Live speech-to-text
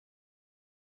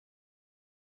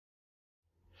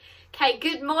Okay,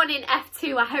 good morning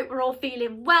F2. I hope we're all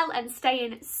feeling well and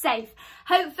staying safe.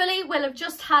 Hopefully we'll have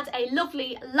just had a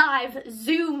lovely live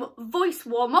Zoom voice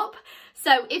warm-up.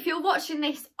 So if you're watching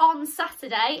this on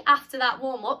Saturday after that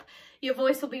warm-up, your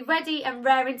voice will be ready and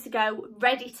raring to go,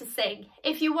 ready to sing.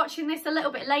 If you're watching this a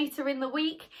little bit later in the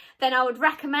week, then I would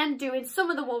recommend doing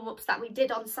some of the warm-ups that we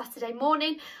did on Saturday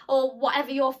morning, or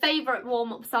whatever your favourite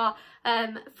warm-ups are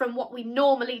from what we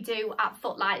normally do at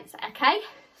Footlights, okay?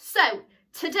 So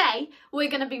today we're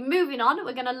going to be moving on.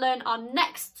 We're going to learn our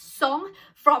next song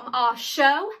from our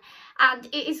show, and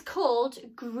it is called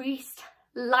Greased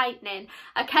Lightning.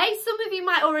 Okay, some of you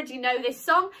might already know this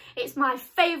song. It's my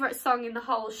favourite song in the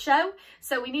whole show,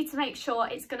 so we need to make sure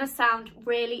it's going to sound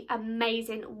really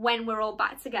amazing when we're all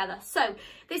back together. So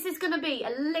this is going to be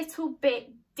a little bit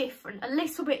different, a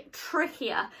little bit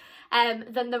trickier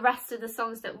than the rest of the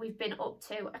songs that we've been up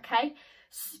to, okay?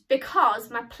 Because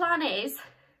my plan is,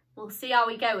 we'll see how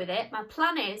we go with it, my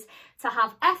plan is to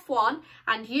have F1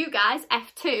 and you guys,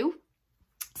 F2,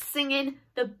 singing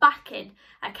the backing,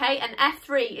 okay, and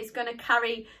F3 is going to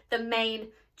carry the main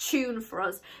tune for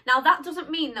us. Now that doesn't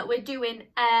mean that we're doing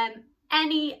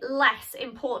any less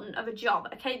important of a job,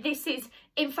 okay? This is,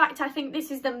 in fact, I think this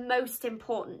is the most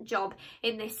important job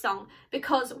in this song,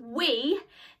 because we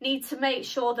need to make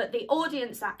sure that the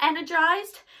audience are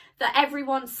energized, that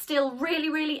everyone's still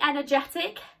really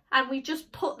energetic, and we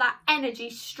just put that energy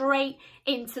straight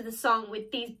into the song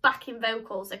with these backing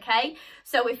vocals, okay?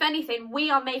 So if anything, we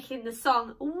are making the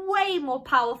song way more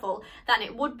powerful than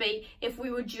it would be if we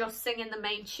were just singing the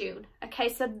main tune, okay?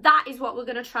 So that is what we're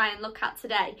going to try and look at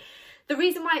today. The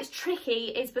reason why it's tricky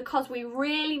is because we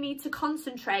really need to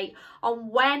concentrate on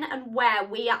when and where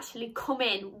we actually come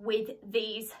in with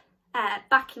these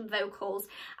backing vocals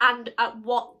and at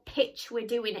what pitch we're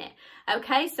doing it,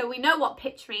 okay? So we know what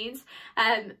pitch means,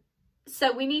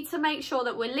 so we need to make sure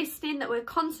that we're listening, that we're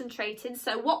concentrating.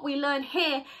 So what we learn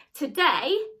here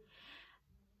today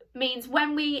means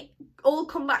when we all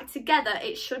come back together,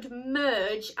 it should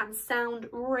merge and sound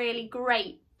really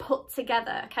great put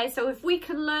together, okay? So if we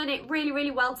can learn it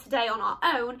really well today on our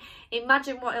own,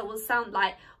 imagine what it will sound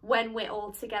like when we're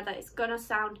all together. It's gonna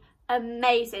sound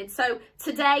amazing. So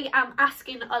today I'm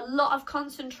asking a lot of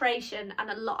concentration and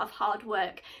a lot of hard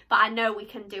work, but I know we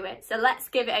can do it. So let's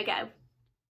give it a go.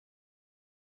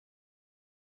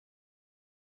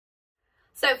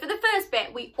 So for the first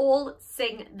bit, we all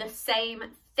sing the same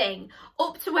thing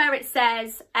up to where it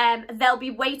says they'll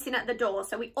be waiting at the door.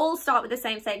 So we all start with the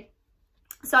same thing.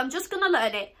 So I'm just going to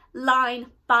learn it line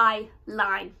by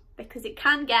line because it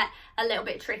can get a little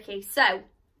bit tricky. So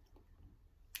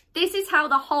this is how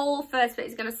the whole first bit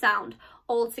is going to sound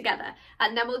all together,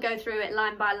 and then we'll go through it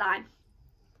line by line.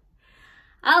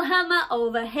 I'll have my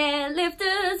overhead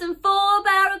lifters and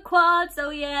 4-barrel quads,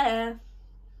 oh yeah.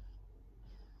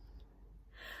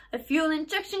 A fuel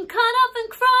injection cut-off and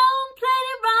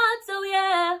chrome-plated rods, oh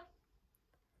yeah.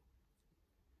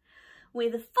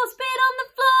 With a full speed on the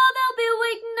floor, they'll be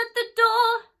waiting at the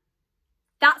door.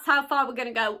 That's how far we're going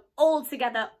to go all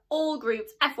together, all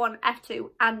groups, F1,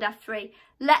 F2 and F3.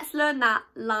 Let's learn that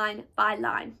line by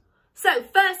line. So,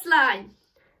 first line.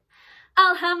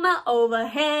 I'll have my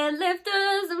overhead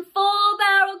lifters and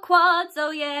 4-barrel quads,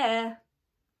 oh yeah.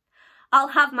 I'll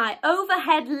have my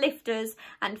overhead lifters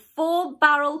and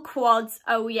 4-barrel quads,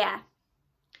 oh yeah.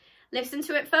 Listen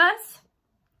to it first.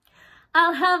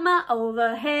 I'll have my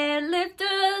overhead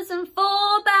lifters and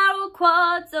 4-barrel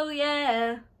quads, oh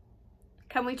yeah.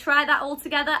 Can we try that all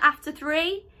together after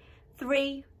 3?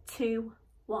 3, 2,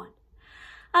 1.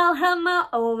 I'll have my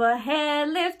overhead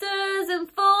lifters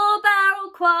and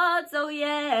 4-barrel quads, oh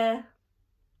yeah.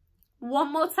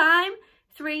 One more time.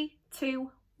 3,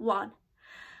 2, 1.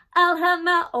 I'll have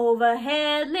my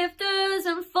overhead lifters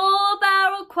and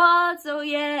 4-barrel quads, oh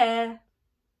yeah.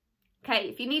 Okay,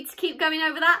 if you need to keep going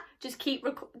over that, just keep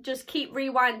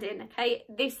rewinding, okay?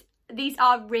 These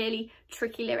are really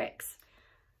tricky lyrics.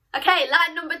 Okay,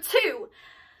 line number 2.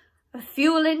 A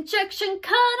fuel injection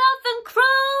cut off and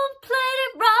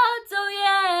chrome-plated rods, oh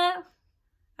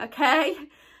yeah. Okay,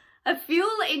 a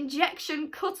fuel injection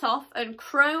cut off and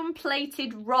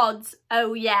chrome-plated rods,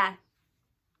 oh yeah.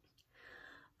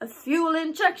 A fuel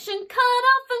injection cut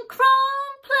off and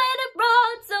chrome-plated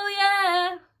rods, oh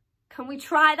yeah. Can we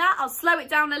try that? I'll slow it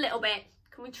down a little bit.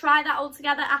 Can we try that all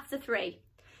together after 3?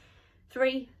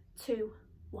 3, 2,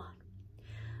 1.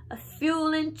 A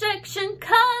fuel injection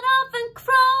cut off and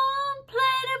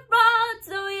chrome-plated rods,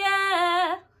 oh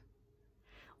yeah.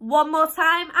 One more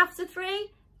time after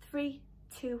 3. 3,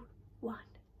 2, 1.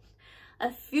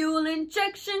 A fuel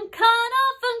injection cut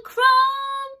off and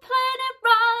chrome-plated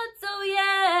rods, oh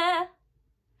yeah.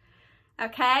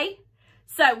 okay?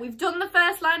 So we've done the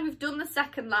first line, we've done the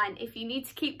second line. If you need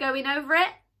to keep going over it,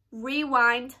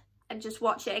 rewind and just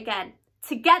watch it again.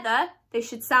 Together, they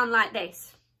should sound like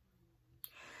this.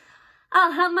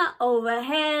 I'll have my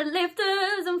overhead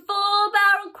lifters and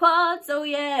 4-barrel quads, oh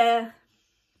yeah.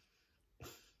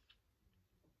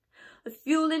 A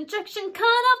fuel injection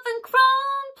cut-off and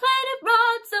chrome-plated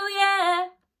rods, oh yeah.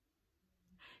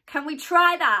 Can we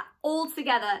try that all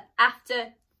together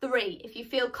after 3, if you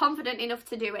feel confident enough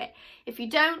to do it? If you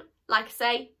don't, like I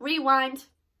say, rewind,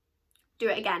 do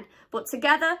it again. But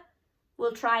together,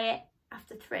 we'll try it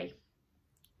after 3.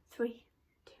 3,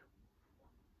 2,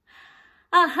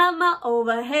 1. I have my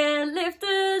overhead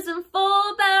lifters and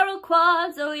 4-barrel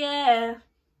quads, oh yeah.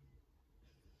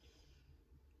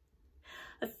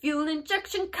 A fuel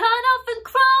injection cut-off and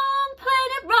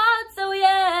chrome-plated rods, oh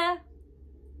yeah.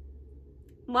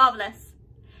 Marvellous.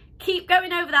 Keep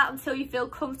going over that until you feel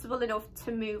comfortable enough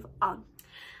to move on.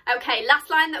 Okay, last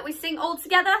line that we sing all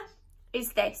together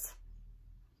is this.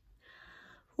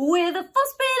 With a full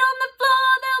speed on the floor,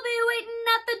 they'll be waiting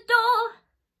at the door.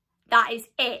 That is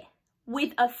it.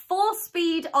 With a 4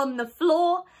 speed on the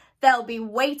floor, they'll be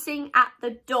waiting at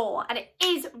the door. And it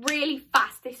is really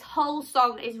fast. This whole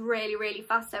song is really, really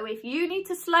fast. So if you need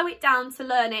to slow it down to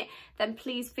learn it, then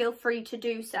please feel free to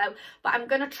do so. But I'm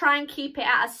going to try and keep it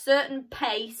at a certain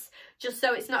pace, just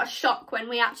so it's not a shock when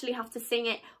we actually have to sing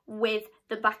it with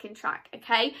the backing track,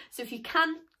 okay? So if you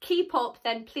can keep up,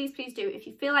 then please, please do. If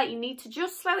you feel like you need to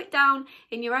just slow it down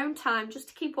in your own time just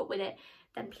to keep up with it,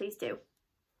 then please do.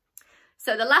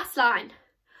 So the last line.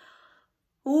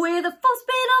 With a 4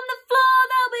 speed on the floor,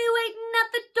 they'll be waiting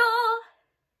at the door.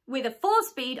 With a 4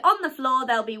 speed on the floor,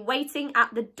 they'll be waiting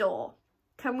at the door.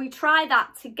 Can we try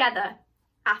that together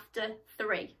after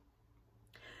 3?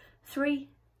 3,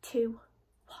 2,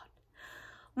 1.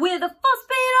 With a 4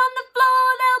 speed on the floor,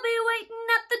 they'll be waiting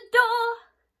at the door.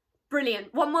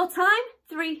 Brilliant. One more time.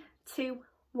 3, 2,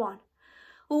 1.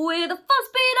 With a 4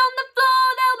 speed on the floor,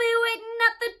 they'll be waiting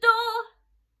at the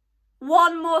door.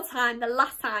 One more time, the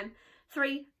last time.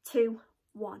 3, 2,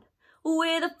 1.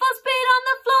 With a 4 speed on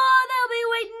the floor, they'll be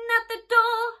waiting at the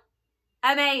door.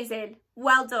 Amazing.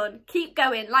 Well done. Keep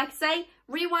going. Like I say,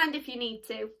 rewind if you need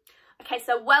to. Okay,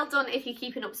 so well done if you're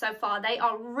keeping up so far. They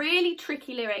are really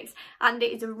tricky lyrics and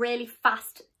it is a really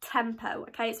fast tempo.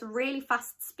 Okay, it's a really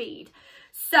fast speed.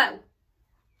 So,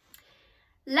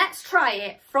 let's try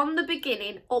it from the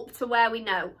beginning up to where we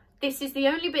know. This is the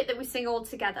only bit that we sing all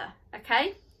together,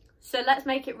 okay? So let's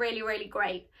make it really, really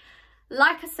great.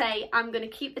 Like I say, I'm going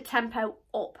to keep the tempo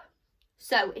up.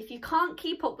 So if you can't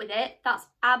keep up with it, that's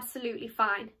absolutely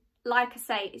fine. Like I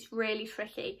say, it's really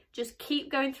tricky. Just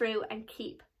keep going through and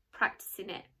keep practicing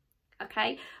it,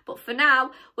 okay? But for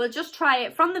now, we'll just try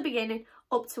it from the beginning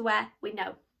up to where we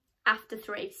know, after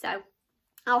 3. So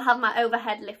I'll have my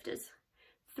overhead lifters.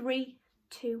 3,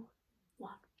 2,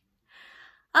 1.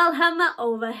 I'll have my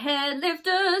overhead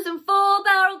lifters and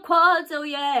 4-barrel quads, oh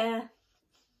yeah.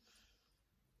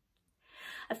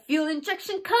 A fuel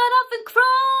injection cut off and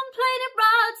chrome-plated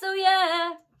rods, oh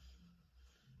yeah.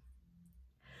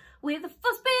 With a 4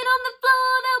 speed on the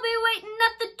floor, they'll be waiting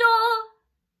at the door.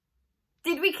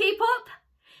 Did we keep up?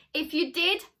 If you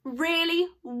did, really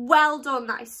well done.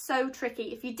 That is so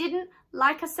tricky. If you didn't,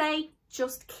 like I say,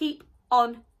 just keep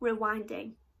on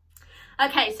rewinding.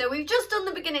 Okay, so we've just done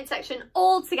the beginning section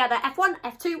all together, F1,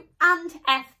 F2 and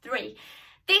F3.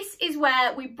 This is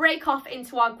where we break off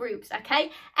into our groups, okay?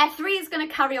 F3 is going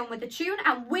to carry on with the tune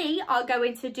and we are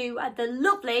going to do the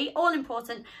lovely,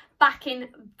 all-important backing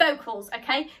vocals,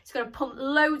 okay? It's going to pump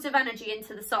loads of energy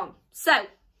into the song. So,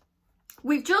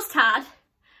 we've just had,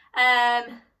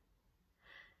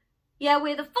 yeah,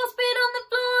 with a 4 speed on the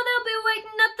floor, they'll be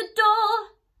waiting at the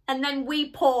door. And then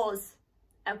we pause,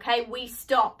 okay? We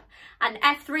stop. And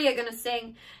F3 are going to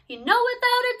sing, you know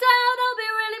without a doubt I'll be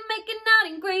really making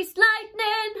out in grease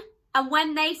lightning. And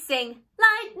when they sing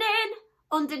lightning,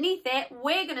 underneath it,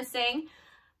 we're going to sing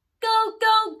go,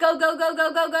 go, go, go, go,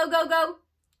 go, go, go, go, go.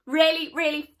 Really,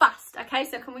 really fast, okay?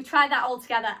 So can we try that all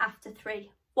together after 3?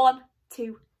 1,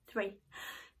 2, 3.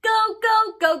 Go,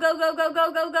 go, go, go, go, go,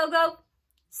 go, go, go, go.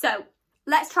 So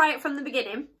let's try it from the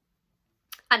beginning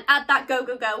and add that go,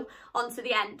 go, go onto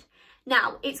the end.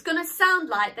 Now, it's going to sound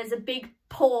like there's a big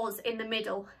pause in the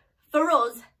middle. For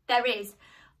us, there is.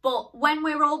 But when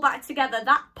we're all back together,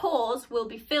 that pause will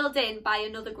be filled in by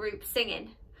another group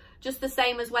singing. Just the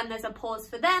same as when there's a pause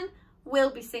for them, we'll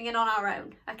be singing on our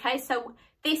own. Okay, so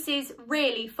this is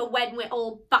really for when we're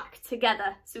all back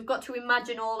together. So we've got to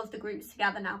imagine all of the groups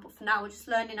together now. But for now, we're just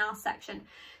learning our section.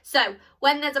 So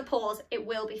when there's a pause, it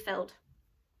will be filled.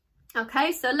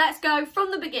 Okay, so let's go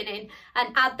from the beginning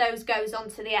and add those goes on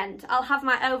to the end. I'll have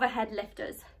my overhead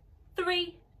lifters.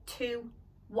 3, 2,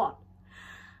 1.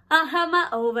 I have my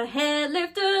overhead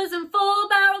lifters and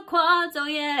 4-barrel quads, oh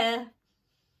yeah.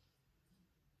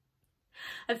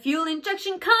 A fuel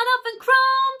injection cut-off and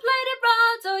chrome-plated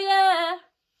rods, oh yeah.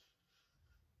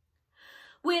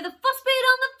 With a 4-speed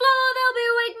on the floor, they'll be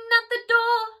waiting at the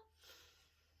door.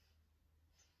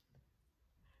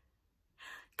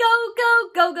 Go, go,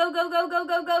 go, go, go, go, go,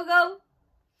 go, go, go.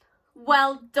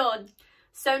 Well done.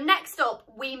 So next up,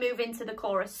 we move into the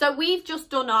chorus. So we've just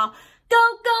done our go,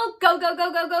 go, go, go,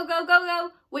 go, go, go, go, go,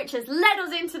 go, which has led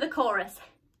us into the chorus.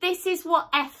 This is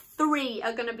what F3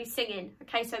 are going to be singing.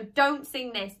 Okay, so don't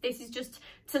sing this. This is just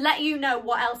to let you know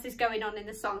what else is going on in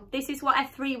the song. This is what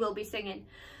F3 will be singing.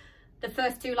 The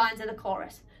first 2 lines of the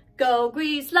chorus. Go,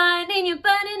 grease lightning, you're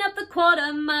burning up the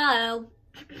 1/4 mile.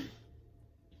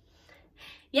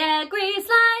 Yeah, grease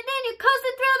lightning, you're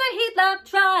coasting through the heat lap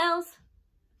trials.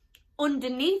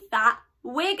 Underneath that,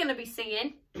 we're going to be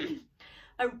singing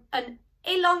an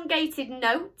elongated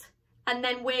note, and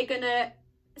then we're going to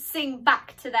sing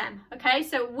back to them. Okay,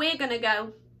 so we're going to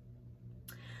go,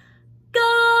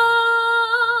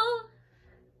 go,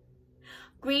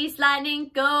 grease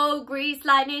lightning, go, grease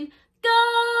lightning, go,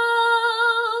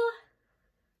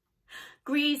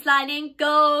 grease lightning,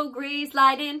 go, grease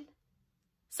lightning.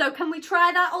 So can we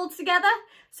try that all together?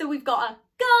 So we've got a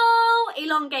go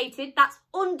elongated, that's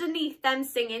underneath them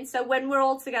singing. So when we're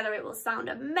all together, it will sound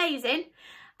amazing.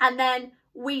 And then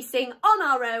we sing on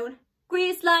our own,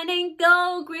 grease lightning,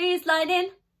 go, grease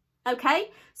lightning.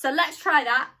 Okay, so let's try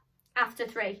that after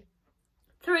 3.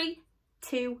 3,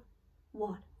 2,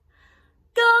 1.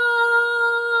 Go,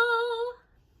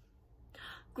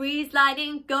 grease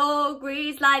lightning, go,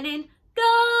 grease lightning, go,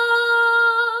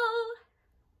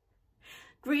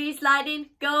 grease lightning,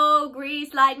 go,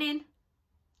 grease lightning.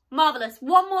 Marvellous.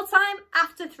 One more time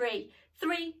after 3.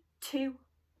 3, 2,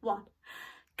 1.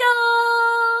 Go,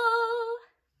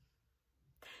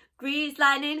 grease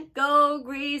lightning, go,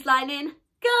 grease lightning,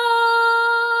 go,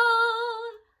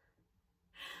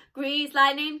 grease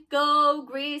lightning, go,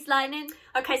 grease lightning.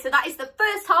 Okay, so that is the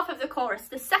first half of the chorus.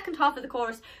 The second half of the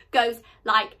chorus goes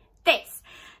like this.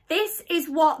 This is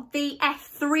what the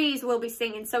F3s will be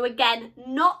singing. So again,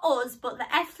 not us, but the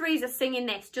F3s are singing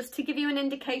this, just to give you an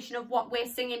indication of what we're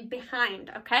singing behind,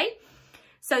 okay?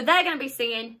 So they're going to be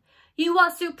singing, you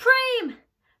are supreme,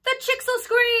 the chicks will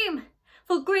scream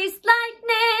for grease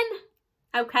lightning,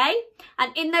 okay?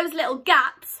 And in those little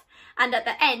gaps, and at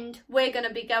the end, we're going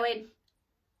to be going,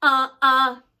 go,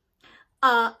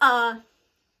 go,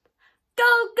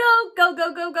 go,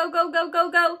 go, go, go, go, go,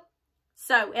 go, go.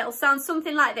 So it'll sound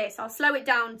something like this. I'll slow it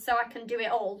down so I can do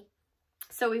it all.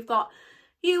 So we've got,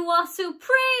 you are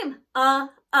supreme,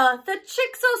 the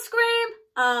chicks will scream,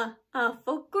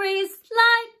 for grease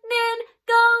lightning,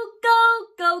 go, go,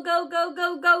 go, go, go,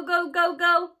 go, go, go, go,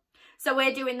 go. So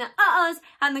we're doing the uhs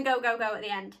and the go, go, go at the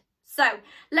end. So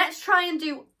let's try and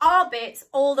do our bits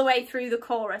all the way through the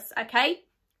chorus, okay?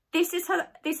 This is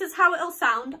how it'll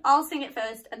sound. I'll sing it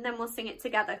first and then we'll sing it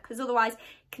together, because otherwise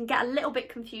it can get a little bit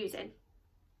confusing.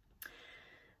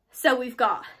 So we've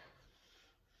got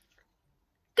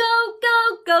go,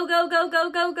 go, go, go, go, go,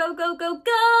 go, go, go, go,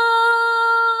 go.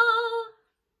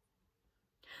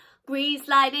 Grease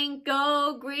lightning,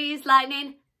 go, grease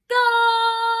lightning, go.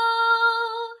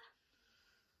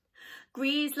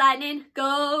 Grease lightning,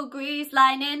 go, grease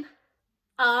lightning,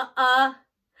 Go,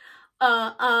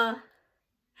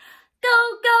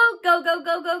 go, go, go,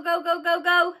 go, go, go, go, go,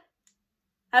 go.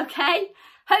 Okay,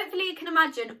 hopefully you can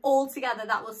imagine all together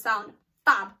that will sound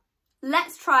fab.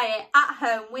 Let's try it at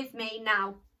home with me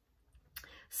now.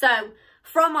 So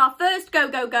from our first go,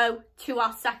 go, go to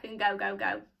our second go, go,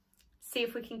 go. See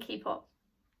if we can keep up.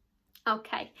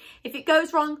 Okay, if it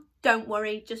goes wrong, don't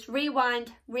worry. Just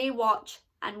rewind, rewatch,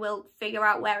 and we'll figure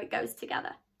out where it goes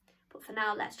together. But for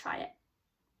now, let's try it.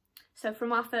 So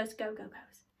from our first go, go,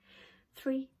 goes.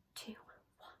 3, 2, 1.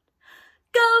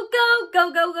 Go, go,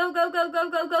 go, go, go, go, go, go,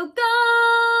 go, go, go.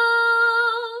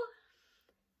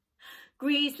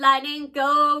 Grease lightning,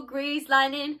 go, grease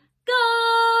lightning, go.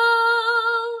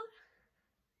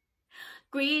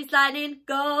 Grease lightning,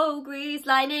 go, grease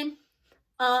lightning.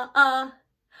 Go,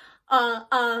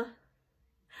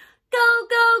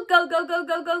 go, go, go, go,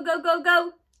 go, go, go, go,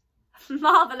 go.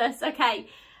 Marvellous. Okay,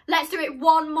 let's do it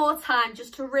one more time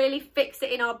just to really fix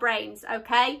it in our brains,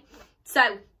 okay?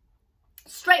 So,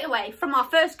 straight away from our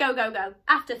first go, go, go,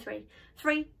 after 3.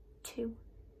 3, 2,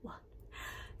 1.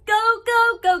 Go,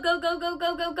 go, go, go, go, go,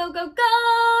 go, go, go, go, go.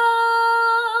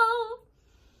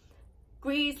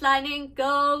 Grease lightning,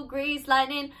 go, grease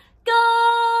lightning, go.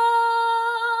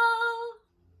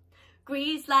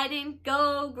 Grease lightning,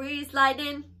 go, grease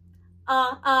lightning.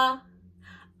 Go, go,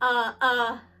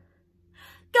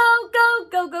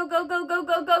 go, go, go, go, go,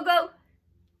 go, go, go.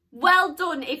 Well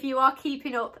done if you are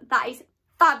keeping up. That is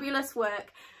fabulous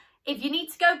work. If you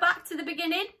need to go back to the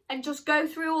beginning and just go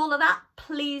through all of that,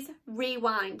 please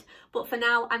rewind. But for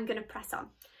now, I'm going to press on.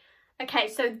 Okay,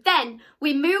 so then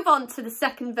we move on to the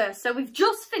second verse. So we've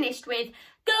just finished with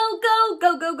go, go,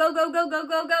 go, go, go, go, go, go,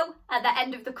 go, go at the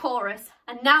end of the chorus.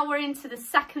 And now we're into the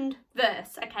second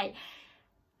verse. Okay,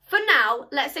 for now,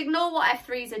 let's ignore what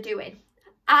F3s are doing.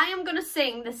 I am going to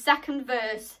sing the second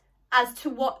verse as to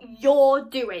what you're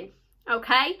doing.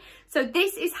 Okay, so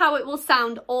this is how it will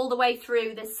sound all the way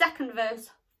through the second verse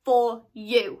for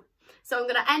you. So I'm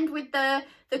going to end with I'm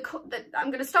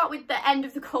going to start with the end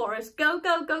of the chorus. Go,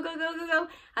 go, go, go, go, go, go.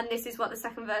 And this is what the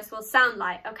second verse will sound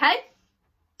like, okay?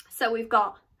 So we've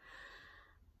got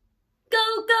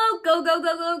go, go, go, go,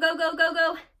 go, go, go, go, go,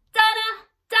 go. Da-da,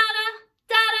 da-da,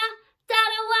 da-da,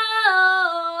 da-da,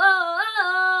 whoa.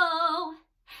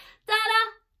 Da-da,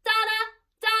 da-da,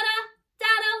 da-da,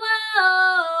 da-da,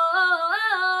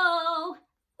 whoa.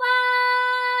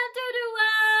 Wah,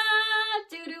 doo-doo-wah,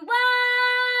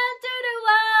 doo-doo-wah,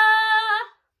 doo-doo-wah.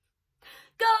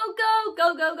 Go, go, go,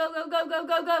 go, go, go, go, go,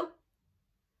 go, go.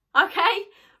 Okay,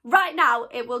 right now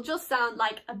it will just sound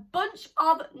like a bunch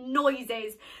of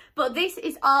noises, but this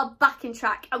is our backing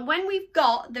track, and when we've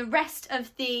got the rest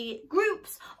of the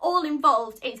groups all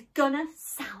involved, it's gonna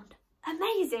sound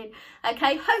amazing.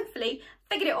 Okay, hopefully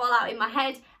figured it all out in my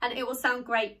head and it will sound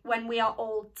great when we are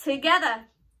all together.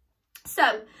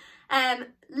 So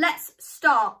let's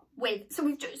start with, so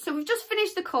we've just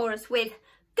finished the chorus with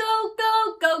go,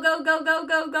 go, go, go, go, go,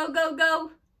 go, go, go,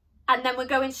 go, and then we're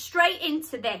going straight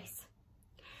into this.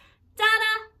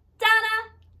 Da-da, da-da,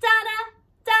 da-da,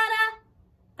 da-da.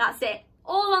 That's it,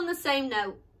 all on the same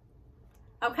note.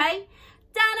 Okay,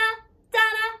 da-da,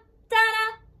 da-da,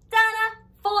 da-da, da-da.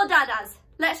 4 dadas.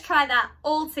 Let's try that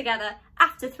all together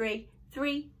after 3.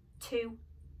 3, 2,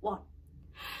 1.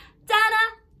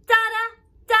 Da-da, da-da,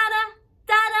 da-da,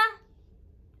 da-da.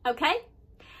 Okay,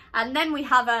 and then we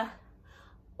have a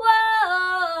whoa.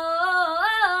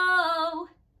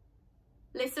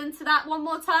 Listen to that one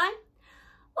more time.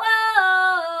 Whoa.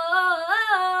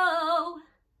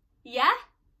 Yeah?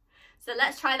 So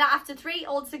let's try that after 3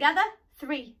 all together.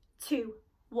 3, 2,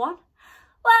 1.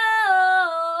 Whoa.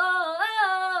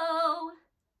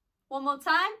 One more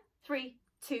time. 3,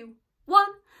 2, 1.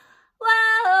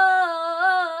 Whoa.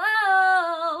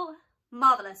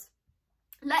 Marvellous.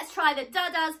 Let's try the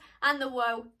da-das and the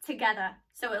whoa together.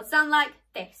 So it'll sound like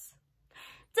this.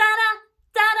 Da-da,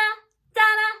 da-da,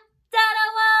 da-da, da-da,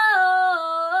 whoa.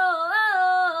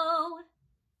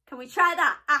 Can we try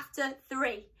that after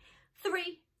 3?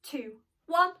 3, 2,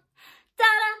 1.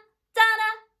 Da-da,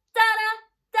 da-da, da-da,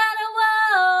 da-da,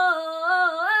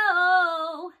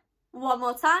 whoa. One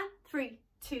more time. 3,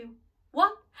 2,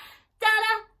 1.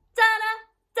 Da-da, da-da,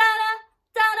 da-da,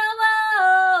 da-da,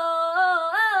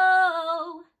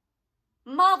 whoa.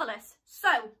 Marvellous.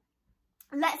 So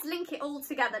let's link it all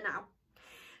together now.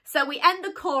 So we end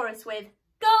the chorus with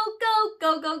go, go,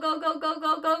 go, go, go, go, go,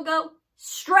 go, go, go,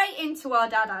 straight into our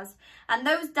dadas. And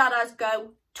those dadas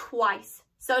go twice.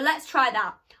 So let's try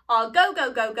that. Our go,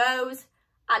 go, go, goes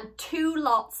and 2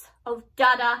 lots of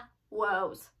dada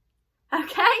woes.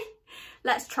 Okay?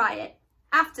 Let's try it.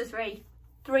 After 3.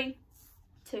 3,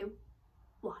 2,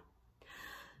 1.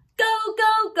 Go,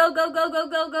 go, go, go, go, go,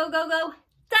 go, go, go, go.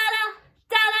 Dada,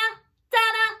 dada,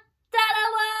 dada, dada,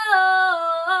 whoa.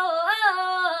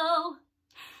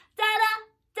 Dada,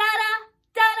 dada,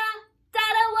 dada,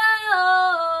 dada,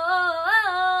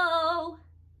 whoa.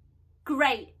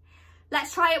 Great.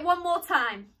 Let's try it one more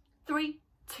time. 3,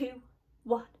 2,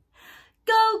 1.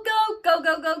 Go, go, go,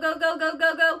 go, go, go, go, go,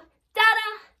 go, go.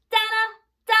 Dada, dada,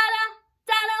 dada,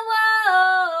 dada, whoa.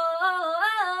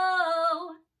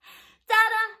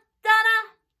 Dada, dada,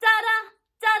 dada,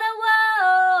 dada,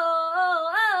 whoa.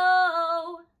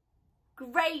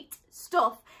 Great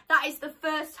stuff. That is the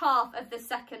first half of the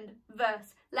second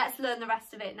verse. Let's learn the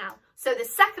rest of it now. So the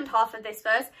second half of this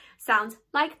verse sounds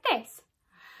like this.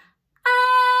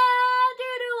 Ah,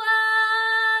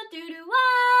 doo-doo-ah,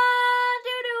 doo-doo-ah,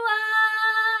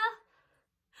 doo-doo-ah.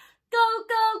 Go,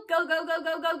 go, go, go, go,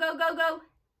 go, go, go, go, go.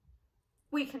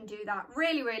 We can do that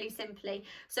really, really simply.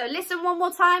 So listen one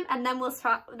more time and then we'll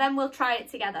try it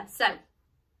together. So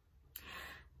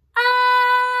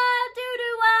ah,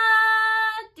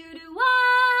 doo-doo-ah,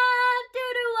 doo-doo-ah,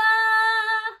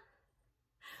 doo-doo-ah.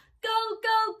 Go,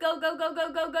 go, go, go, go,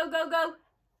 go, go, go, go, go.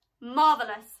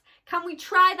 Marvellous. Can we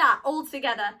try that all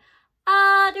together?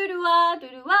 Ah, doo-doo-ah,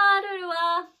 doo-doo-ah,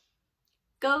 doo-doo-ah.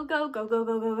 Go, go, go, go,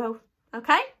 go, go, go.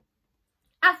 Okay?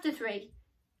 After 3.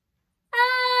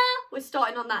 We're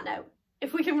starting on that note.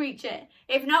 If we can reach it.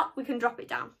 If not, we can drop it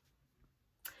down.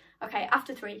 Okay,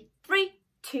 after 3. 3,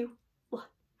 2, 1.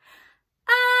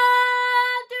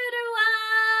 Ah, doo doo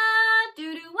ah,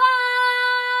 doo doo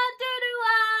ah, doo doo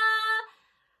ah.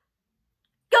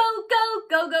 Go, go,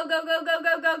 go, go, go, go, go,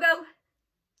 go, go, go.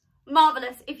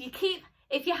 Marvellous.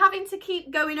 If you're having to keep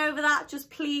going over that,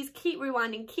 just please keep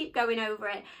rewinding, keep going over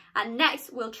it. And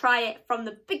next we'll try it from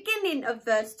the beginning of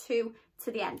verse 2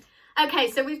 to the end. Okay,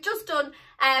 so we've just done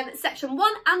section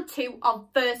 1 and 2 of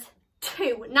verse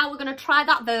 2. Now we're going to try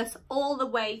that verse all the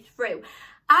way through.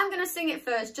 I'm going to sing it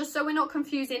first, just so we're not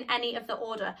confusing any of the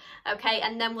order, okay?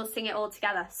 And then we'll sing it all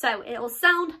together. So it'll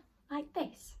sound like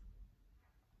this.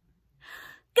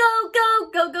 Go, go,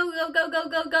 go, go, go, go, go,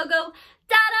 go, go, go.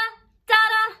 Da-da,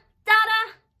 da-da,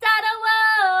 da-da, da-da, whoa.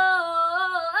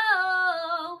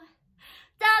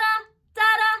 Da-da,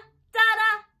 da-da,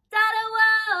 da-da, da-da, whoa.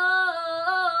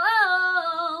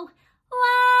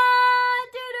 Wah,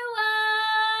 doo-doo,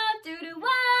 wah, doo-doo,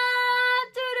 wah,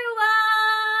 doo-doo,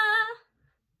 wah.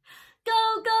 Go,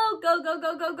 go, go, go,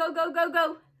 go, go, go, go, go,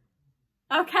 go.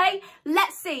 Okay,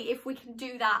 let's see if we can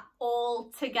do that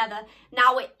all together.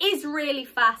 Now, it is really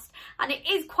fast and it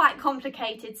is quite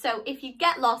complicated, so if you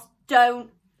get lost, don't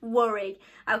worry,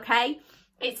 okay?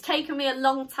 It's taken me a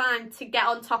long time to get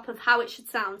on top of how it should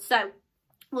sound, so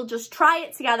we'll just try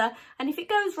it together, and if it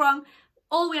goes wrong,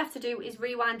 all we have to do is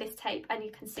rewind this tape and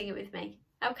you can sing it with me,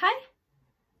 okay?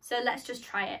 So let's just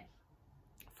try it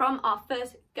from our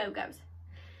first go-go's.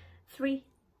 3,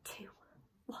 2,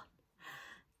 1.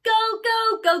 Go,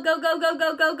 go, go, go, go, go,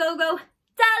 go, go, go, go.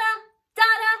 Da-da,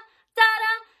 da-da,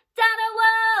 da-da, da-da, whoa.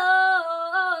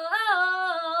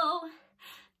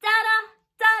 Da-da,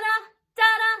 da-da,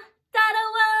 da-da, da-da,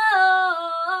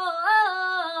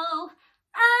 whoa.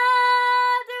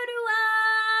 Ah, doo-doo,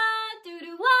 ah,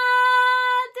 doo-doo,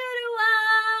 ah, doo-doo,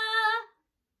 ah.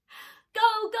 Go,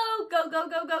 go, go,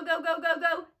 go, go, go, go, go, go,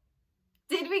 go.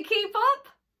 Did we keep up?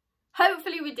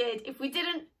 Hopefully we did. If we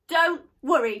didn't, don't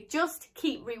worry, just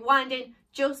keep rewinding,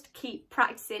 just keep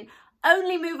practicing.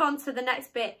 Only move on to the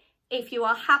next bit if you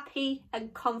are happy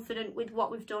and confident with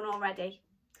what we've done already.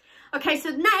 Okay, so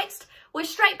next we're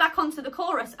straight back onto the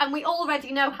chorus, and we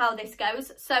already know how this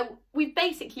goes, so we've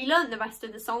basically learned the rest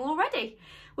of the song already.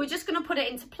 We're just going to put it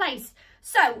into place.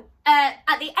 So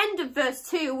at the end of verse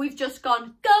 2, we've just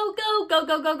gone go, go, go,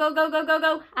 go, go, go, go, go, go,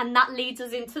 go, and that leads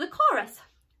us into the chorus.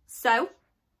 So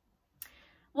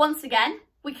once again,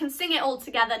 we can sing it all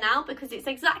together now because it's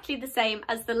exactly the same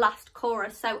as the last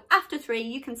chorus. So after 3,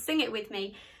 you can sing it with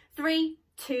me. 3,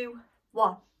 2,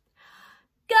 1.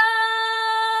 Go!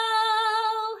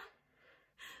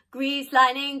 Grease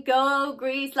lightning, go,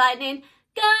 grease lightning,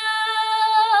 go!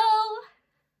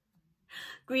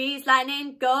 Grease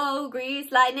lightning, go,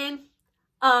 grease lightning,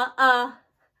 Go,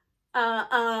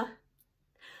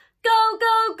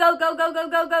 go, go, go, go, go,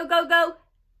 go, go, go, go.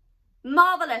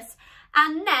 Marvellous.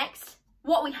 And next,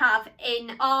 what we have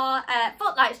in our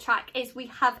Footlights track is we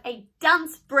have a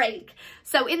dance break.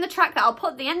 So in the track that I'll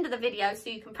put at the end of the video so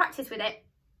you can practice with it,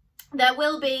 there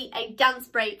will be a dance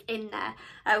break in there,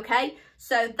 okay?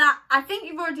 So that, I think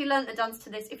you've already learned the dance to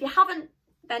this. If you haven't,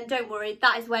 then don't worry,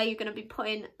 that is where you're going to be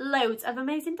putting loads of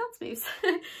amazing dance moves.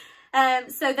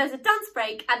 So there's a dance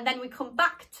break and then we come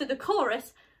back to the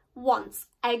chorus once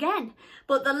again.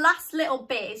 But the last little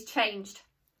bit is changed,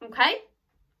 okay?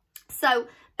 So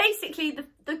basically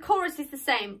the chorus is the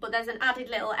same, but there's an added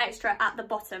little extra at the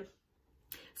bottom.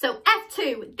 So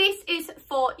F2, this is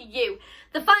for you.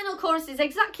 The final chorus is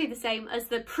exactly the same as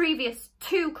the previous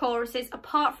 2 choruses,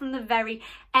 apart from the very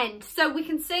end. So we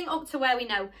can sing up to where we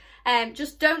know.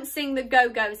 Just don't sing the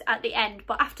go-go's at the end.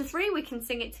 But after 3, we can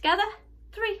sing it together.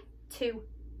 3, 2,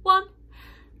 1.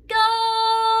 Go!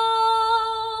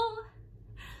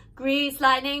 Grease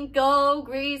lightning, go,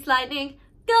 grease lightning,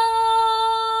 go!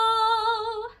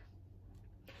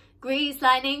 Grease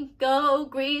lightning, go,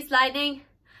 grease lightning.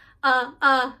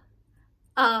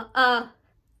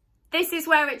 This is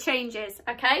where it changes,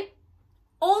 okay?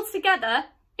 All together,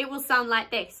 it will sound like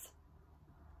this.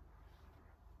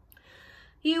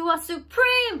 You are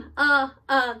supreme,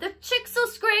 the chicks will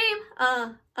scream,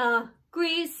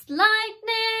 grease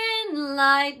lightning,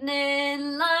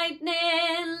 lightning,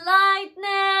 lightning,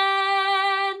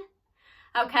 lightning.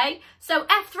 Okay, so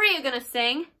F3 are gonna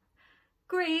sing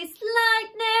grease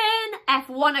lightning,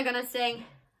 F1 are gonna sing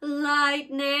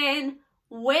lightning,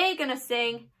 we're gonna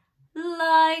sing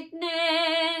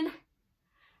lightning,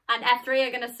 and F3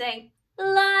 are gonna sing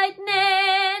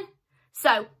lightning.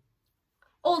 So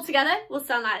all together will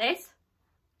sound like this.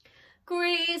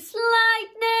 Grease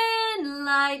lightning,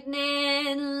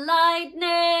 lightning, lightning,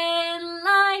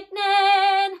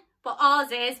 lightning. But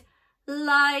ours is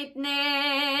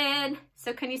lightning.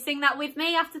 So can you sing that with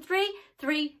me after 3?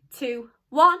 3, 2,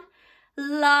 1.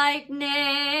 Lightning.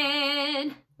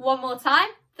 One more time.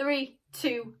 3,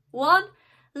 2, 1.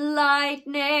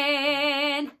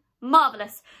 Lightning.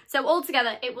 Marvellous. So all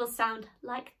together it will sound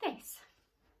like this.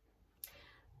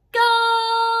 Go!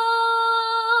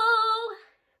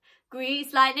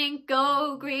 Grease lightning,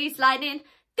 go, grease lightning,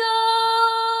 go!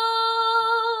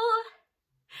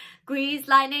 Grease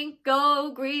lightning,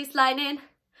 go, grease lightning,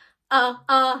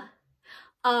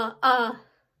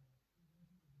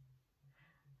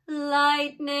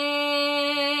 lightning.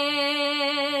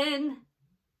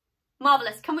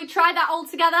 Marvellous. Can we try that all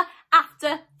together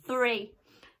after 3?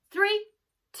 3,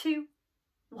 2,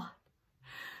 1.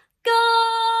 Go!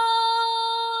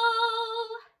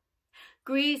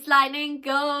 Grease lightning,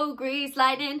 go, grease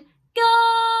lightning, go!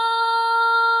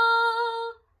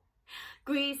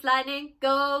 Grease lightning,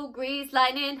 go, grease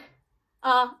lightning,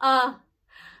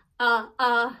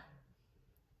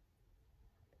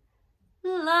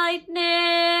 lightning.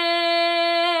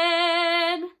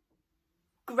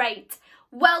 Great.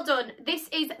 Well done. This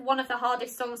is one of the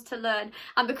hardest songs to learn,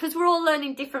 and because we're all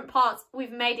learning different parts, we've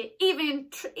made it even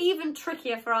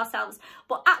trickier for ourselves.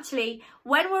 But actually,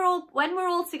 when we're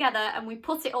all together and we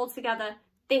put it all together,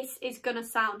 this is gonna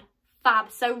sound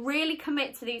fab. So really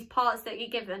commit to these parts that you're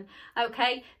given,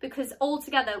 okay? Because all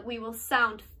together we will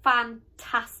sound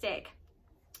fantastic.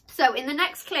 So in the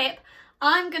next clip,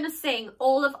 I'm gonna sing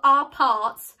all of our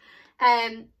parts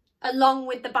along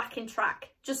with the backing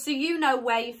track, just so you know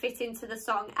where you fit into the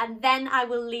song, and then I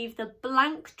will leave the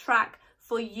blank track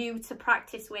for you to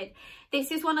practice with. This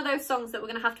is one of those songs that we're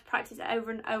going to have to practice over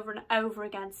and over and over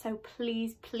again, so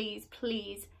please, please,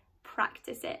 please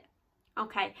practice it.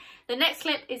 Okay, the next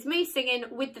clip is me singing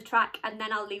with the track, and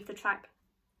then I'll leave the track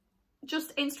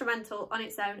just instrumental on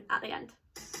its own at the end.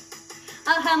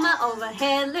 I'll have my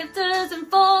overhead lifters and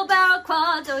 4-barrel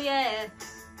quads, oh yeah.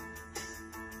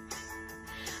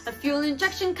 A fuel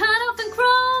injection cut-off and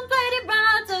chrome-plated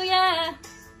rods, oh yeah.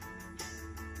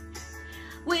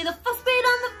 With a 4-speed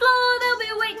on the floor, they'll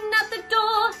be waiting at the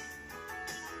door.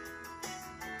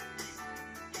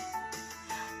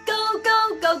 Go,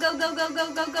 go, go, go, go, go, go,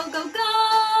 go, go, go, go.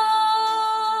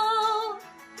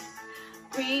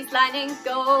 Grease lightning,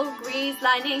 go, grease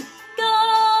lightning, go.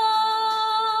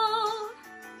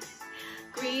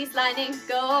 Grease lightning,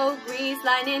 go, grease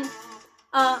lightning,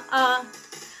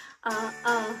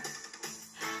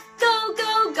 Go,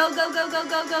 go, go, go, go, go,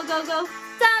 go, go, go, go.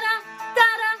 Da-da,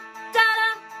 da-da, da-da,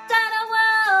 da-da,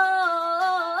 whoa.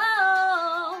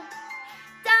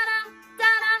 Da-da,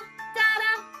 da-da,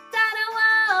 da-da, da-da,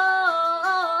 whoa.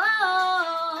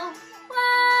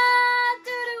 Wah,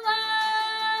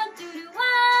 doo-doo-wah,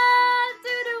 doo-doo-wah,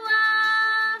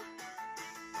 doo-doo-wah.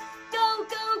 Go,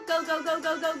 go, go, go, go,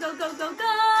 go, go, go, go, go,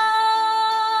 go.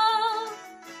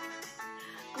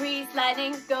 Grease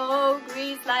lightning, go,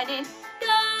 grease lightning,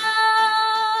 go.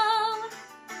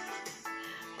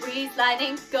 Grease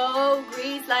lightning, go,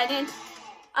 grease lightning,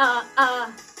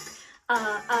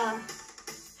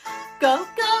 Go,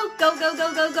 go, go, go,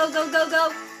 go, go, go, go, go, go.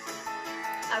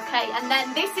 Okay, and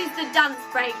then this is the dance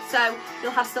break, so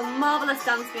you'll have some marvellous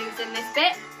dance moves in this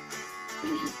bit.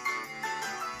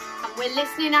 And we're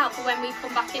listening out for when we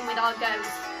come back in with our goes.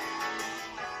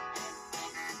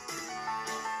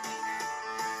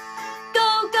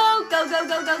 Go, go, go, go,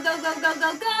 go, go, go, go, go,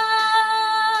 go, go.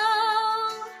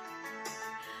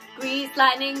 Grease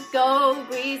lightning, go,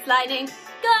 grease lightning,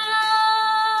 go.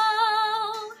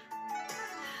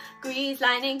 Grease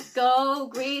lightning, go,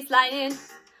 grease lightning,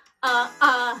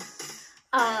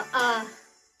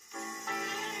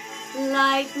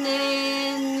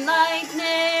 Lightning,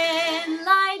 lightning,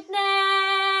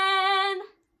 lightning.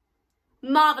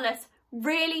 Marvellous,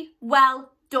 really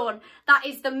well done. That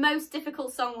is the most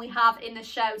difficult song we have in the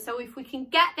show, so if we can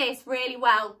get this really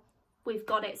well, we've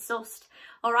got it sussed.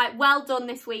 All right, well done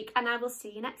this week, and I will see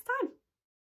you next time.